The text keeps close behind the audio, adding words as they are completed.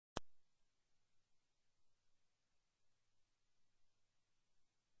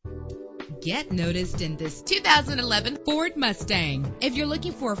Get noticed in this 2011 Ford Mustang. If you're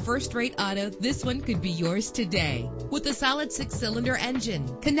looking for a first-rate auto, this one could be yours today. With a solid 6-cylinder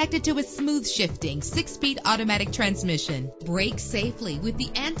engine connected to a smooth shifting 6-speed automatic transmission. Brake safely with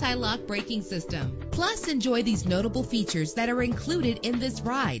the anti-lock braking system. Plus, enjoy these notable features that are included in this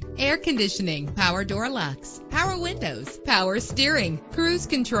ride: air conditioning, power door locks, power windows, power steering, cruise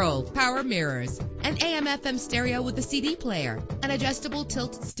control, power mirrors, an AM/FM stereo with a CD player, an adjustable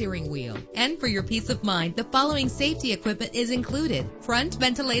tilt steering wheel. And for your peace of mind, the following safety equipment is included: front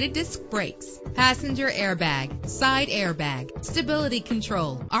ventilated disc brakes, passenger airbag, side airbag, stability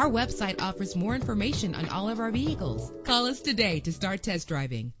control. Our website offers more information on all of our vehicles. Call us today to start test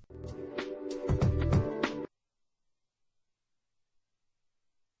driving.